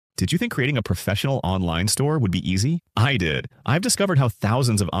Did you think creating a professional online store would be easy? I did. I've discovered how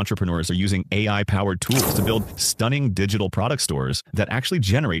thousands of entrepreneurs are using AI-powered tools to build stunning digital product stores that actually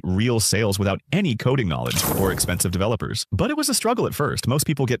generate real sales without any coding knowledge or expensive developers. But it was a struggle at first. Most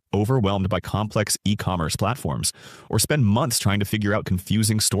people get overwhelmed by complex e-commerce platforms or spend months trying to figure out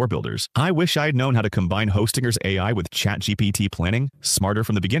confusing store builders. I wish I had known how to combine Hostinger's AI with ChatGPT planning smarter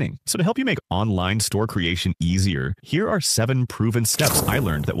from the beginning. So to help you make online store creation easier, here are 7 proven steps I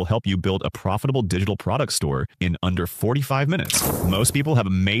learned that will help you build a profitable digital product store in under 45 minutes. Most people have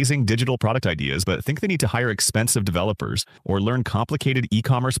amazing digital product ideas, but think they need to hire expensive developers or learn complicated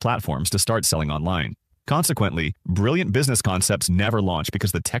e-commerce platforms to start selling online. Consequently, brilliant business concepts never launch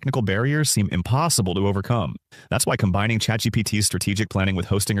because the technical barriers seem impossible to overcome. That's why combining ChatGPT's strategic planning with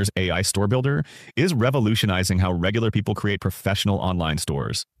Hostinger's AI Store Builder is revolutionizing how regular people create professional online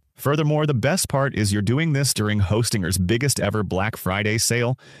stores. Furthermore, the best part is you're doing this during Hostinger's biggest ever Black Friday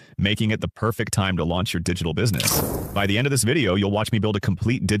sale, making it the perfect time to launch your digital business. By the end of this video, you'll watch me build a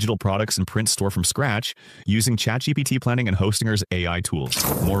complete digital products and print store from scratch using ChatGPT planning and Hostinger's AI tools.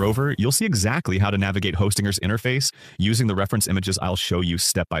 Moreover, you'll see exactly how to navigate Hostinger's interface using the reference images I'll show you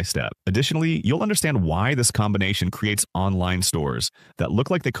step by step. Additionally, you'll understand why this combination creates online stores that look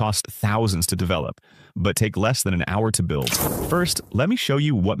like they cost thousands to develop, but take less than an hour to build. First, let me show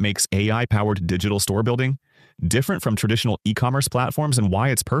you what makes AI-powered digital store building different from traditional e-commerce platforms and why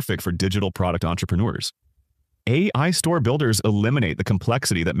it's perfect for digital product entrepreneurs. AI store builders eliminate the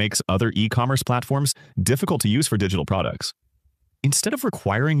complexity that makes other e-commerce platforms difficult to use for digital products. Instead of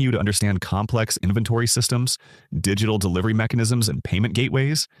requiring you to understand complex inventory systems, digital delivery mechanisms, and payment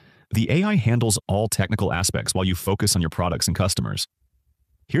gateways, the AI handles all technical aspects while you focus on your products and customers.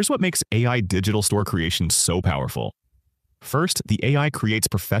 Here's what makes AI digital store creation so powerful. First, the AI creates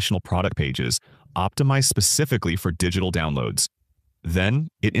professional product pages optimized specifically for digital downloads. Then,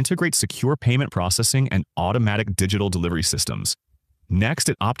 it integrates secure payment processing and automatic digital delivery systems. Next,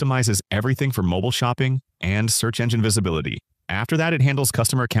 it optimizes everything for mobile shopping and search engine visibility. After that, it handles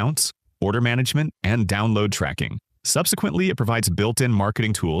customer accounts, order management, and download tracking. Subsequently, it provides built-in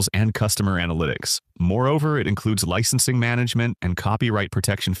marketing tools and customer analytics. Moreover, it includes licensing management and copyright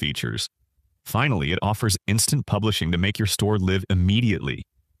protection features. Finally, it offers instant publishing to make your store live immediately.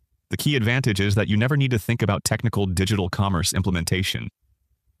 The key advantage is that you never need to think about technical digital commerce implementation.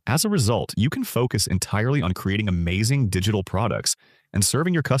 As a result, you can focus entirely on creating amazing digital products and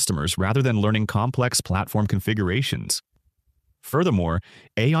serving your customers rather than learning complex platform configurations. Furthermore,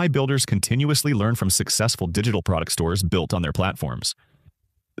 AI builders continuously learn from successful digital product stores built on their platforms.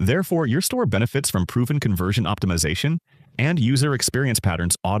 Therefore, your store benefits from proven conversion optimization and user experience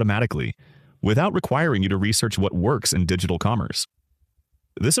patterns automatically, without requiring you to research what works in digital commerce.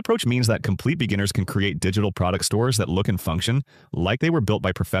 This approach means that complete beginners can create digital product stores that look and function like they were built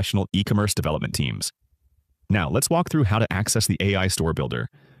by professional e-commerce development teams. Now, let's walk through how to access the AI Store Builder.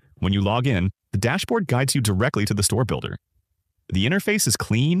 When you log in, the dashboard guides you directly to the Store Builder. The interface is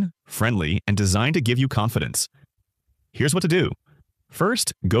clean, friendly, and designed to give you confidence. Here's what to do.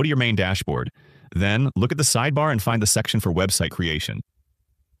 First, go to your main dashboard. Then, look at the sidebar and find the section for website creation.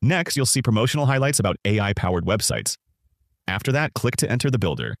 Next, you'll see promotional highlights about AI-powered websites. After that, click to enter the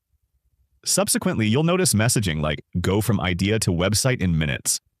builder. Subsequently, you'll notice messaging like "Go from idea to website in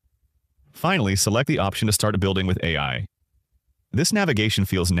minutes." Finally, select the option to start building with AI. This navigation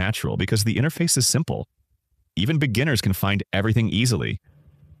feels natural because the interface is simple. Even beginners can find everything easily.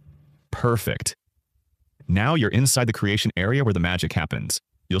 Perfect. Now you're inside the creation area where the magic happens.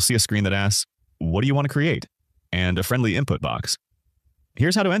 You'll see a screen that asks, "What do you want to create?" and a friendly input box.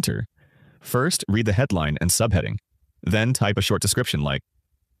 Here's how to enter. First, read the headline and subheading. Then type a short description like,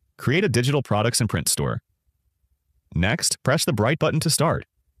 "Create a digital products and print store." Next, press the bright button to start.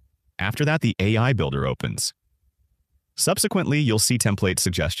 After that, the AI builder opens. Subsequently, you'll see template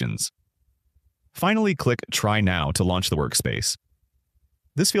suggestions. Finally, click Try Now to launch the workspace.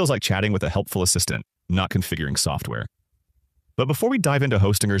 This feels like chatting with a helpful assistant, not configuring software. But before we dive into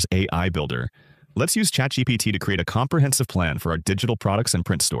Hostinger's AI builder, let's use ChatGPT to create a comprehensive plan for our digital products and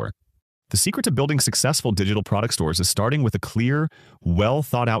print store. The secret to building successful digital product stores is starting with a clear,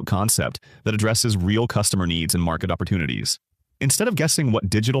 well-thought-out concept that addresses real customer needs and market opportunities. Instead of guessing what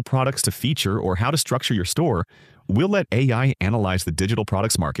digital products to feature or how to structure your store, we'll let AI analyze the digital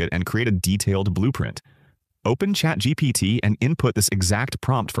products market and create a detailed blueprint. Open ChatGPT and input this exact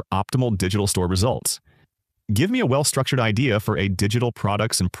prompt for optimal digital store results. Give me a well-structured idea for a digital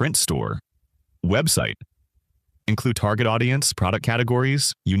products and print store. Website. Include target audience, product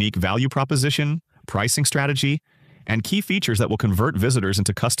categories, unique value proposition, pricing strategy, and key features that will convert visitors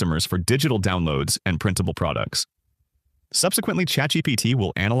into customers for digital downloads and printable products. Subsequently, ChatGPT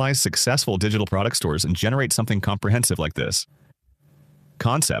will analyze successful digital product stores and generate something comprehensive like this.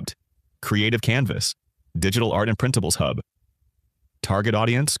 Concept: Creative Canvas, Digital Art and Printables Hub. Target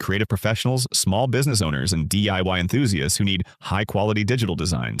audience: creative professionals, small business owners, and DIY enthusiasts who need high-quality digital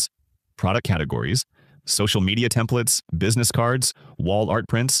designs. Product categories: social media templates, business cards, wall art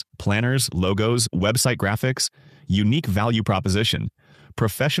prints, planners, logos, website graphics. Unique value proposition: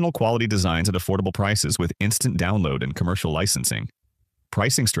 professional quality designs at affordable prices with instant download and commercial licensing.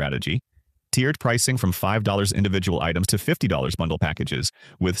 Pricing strategy: tiered pricing from $5 individual items to $50 bundle packages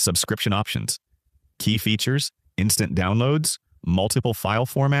with subscription options. Key features: instant downloads, multiple file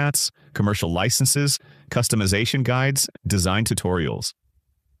formats, commercial licenses, customization guides, design tutorials.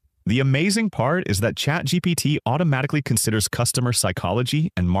 The amazing part is that ChatGPT automatically considers customer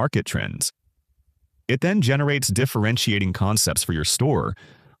psychology and market trends. It then generates differentiating concepts for your store,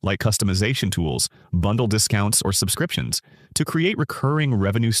 like customization tools, bundle discounts, or subscriptions, to create recurring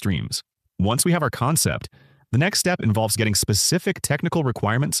revenue streams. Once we have our concept, the next step involves getting specific technical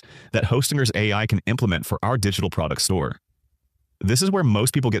requirements that Hostinger's AI can implement for our digital product store. This is where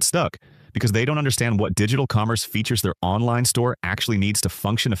most people get stuck, because they don't understand what digital commerce features their online store actually needs to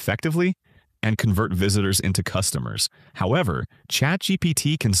function effectively and convert visitors into customers. However,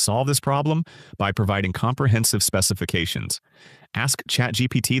 ChatGPT can solve this problem by providing comprehensive specifications. Ask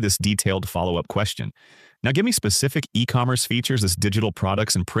ChatGPT this detailed follow-up question. Now give me specific e-commerce features this digital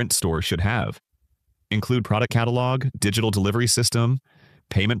products and print store should have. Include product catalog, digital delivery system,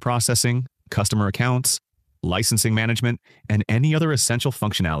 payment processing, customer accounts, licensing management, and any other essential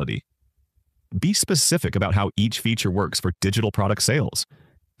functionality. Be specific about how each feature works for digital product sales.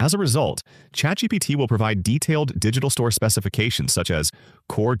 As a result, ChatGPT will provide detailed digital store specifications such as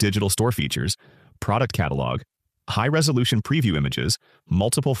core digital store features, product catalog, high-resolution preview images,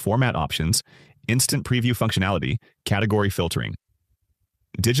 multiple format options, instant preview functionality, category filtering.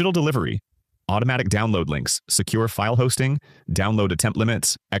 Digital delivery: automatic download links, secure file hosting, download attempt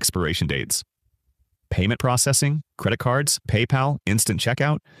limits, expiration dates. Payment processing: credit cards, PayPal, instant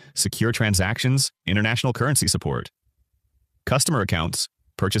checkout, secure transactions, international currency support. Customer accounts: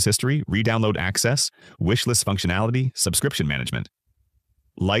 purchase history, re-download access, wishlist functionality, subscription management.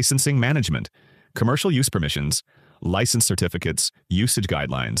 Licensing management: commercial use permissions, license certificates, usage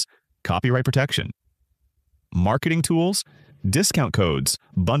guidelines, copyright protection. Marketing tools: discount codes,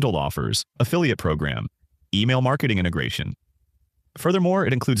 bundle offers, affiliate program, email marketing integration. Furthermore,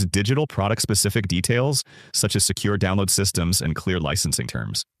 it includes digital product-specific details, such as secure download systems and clear licensing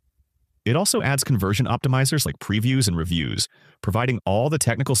terms. It also adds conversion optimizers like previews and reviews, providing all the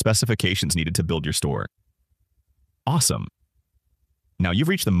technical specifications needed to build your store. Awesome! Now you've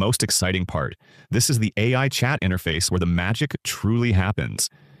reached the most exciting part. This is the AI chat interface where the magic truly happens.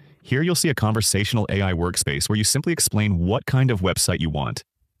 Here you'll see a conversational AI workspace where you simply explain what kind of website you want.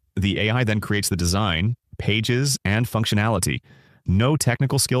 The AI then creates the design, pages, and functionality. No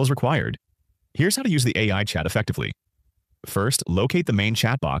technical skills required. Here's how to use the AI chat effectively. First, locate the main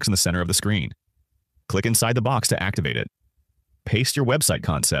chat box in the center of the screen. Click inside the box to activate it. Paste your website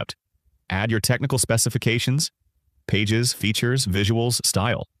concept. Add your technical specifications, pages, features, visuals,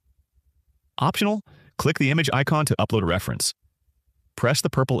 style. Optional, click the image icon to upload a reference. Press the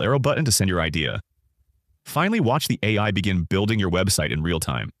purple arrow button to send your idea. Finally, watch the AI begin building your website in real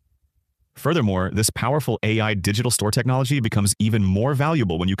time. Furthermore, this powerful AI digital store technology becomes even more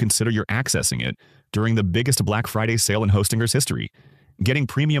valuable when you consider you're accessing it during the biggest Black Friday sale in Hostinger's history, getting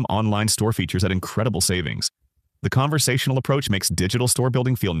premium online store features at incredible savings. The conversational approach makes digital store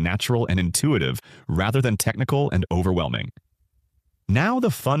building feel natural and intuitive rather than technical and overwhelming. Now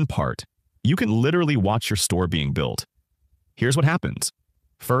the fun part. You can literally watch your store being built. Here's what happens.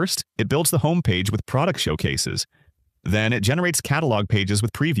 First, it builds the home page with product showcases. Then it generates catalog pages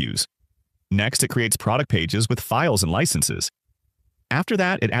with previews. Next, it creates product pages with files and licenses. After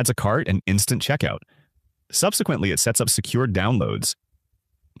that, it adds a cart and instant checkout. Subsequently, it sets up secure downloads.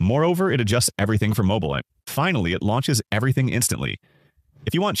 Moreover, it adjusts everything for mobile. Finally, it launches everything instantly.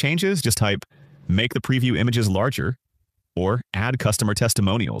 If you want changes, just type, "Make the preview images larger," or "Add customer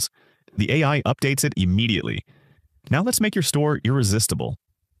testimonials." The AI updates it immediately. Now let's make your store irresistible.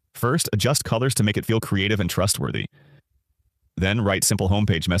 First, adjust colors to make it feel creative and trustworthy. Then write simple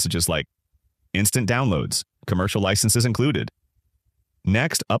homepage messages like, "Instant downloads, commercial licenses included."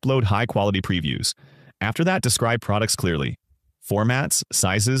 Next, upload high-quality previews. After that, describe products clearly. Formats,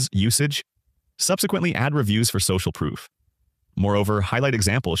 sizes, usage. Subsequently, add reviews for social proof. Moreover, highlight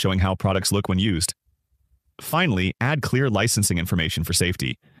examples showing how products look when used. Finally, add clear licensing information for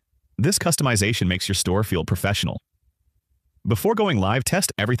safety. This customization makes your store feel professional. Before going live,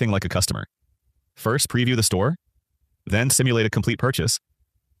 test everything like a customer. First, preview the store. Then simulate a complete purchase.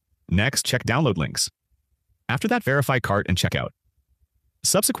 Next, check download links. After that, verify cart and checkout.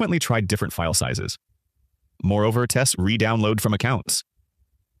 Subsequently, try different file sizes. Moreover, test re-download from accounts.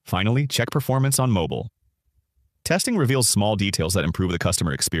 Finally, check performance on mobile. Testing reveals small details that improve the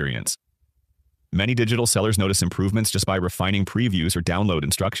customer experience. Many digital sellers notice improvements just by refining previews or download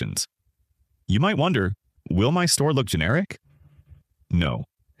instructions. You might wonder, will my store look generic? No.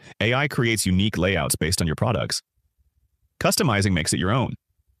 AI creates unique layouts based on your products. Customizing makes it your own.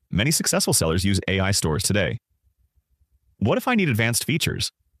 Many successful sellers use AI stores today. What if I need advanced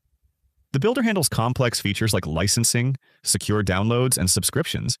features? The builder handles complex features like licensing, secure downloads, and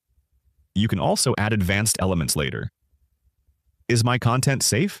subscriptions. You can also add advanced elements later. Is my content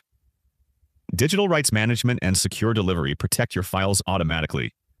safe? Digital rights management and secure delivery protect your files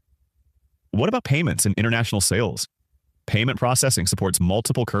automatically. What about payments and international sales? Payment processing supports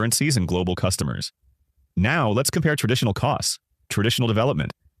multiple currencies and global customers. Now, let's compare traditional costs. Traditional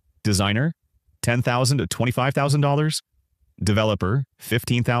development. Designer, $10,000 to $25,000. Developer,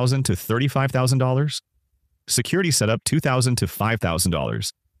 $15,000 to $35,000. Security setup, $2,000 to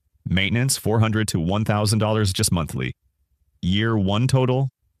 $5,000. Maintenance, $400 to $1,000 just monthly. Year one total,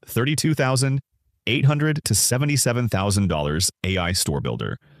 $32,800 to $77,000 AI Store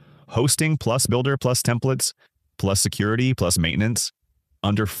Builder. Hosting plus builder plus templates, plus security plus maintenance,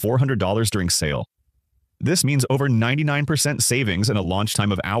 under $400 during sale. This means over 99% savings in a launch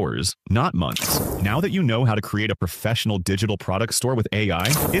time of hours, not months. Now that you know how to create a professional digital product store with AI,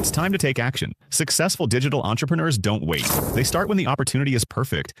 it's time to take action. Successful digital entrepreneurs don't wait. They start when the opportunity is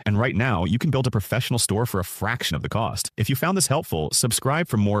perfect, and right now, you can build a professional store for a fraction of the cost. If you found this helpful, subscribe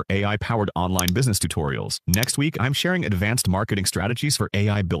for more AI-powered online business tutorials. Next week, I'm sharing advanced marketing strategies for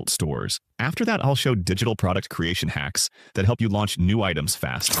AI-built stores. After that, I'll show digital product creation hacks that help you launch new items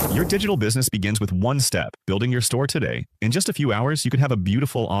fast. Your digital business begins with one step: building your store today. In just a few hours, you can have a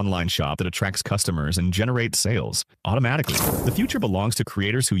beautiful online shop that attracts customers and generates sales automatically. The future belongs to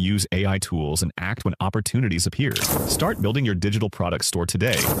creators who use AI tools and act when opportunities appear. Start building your digital product store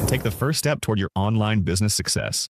today and take the first step toward your online business success.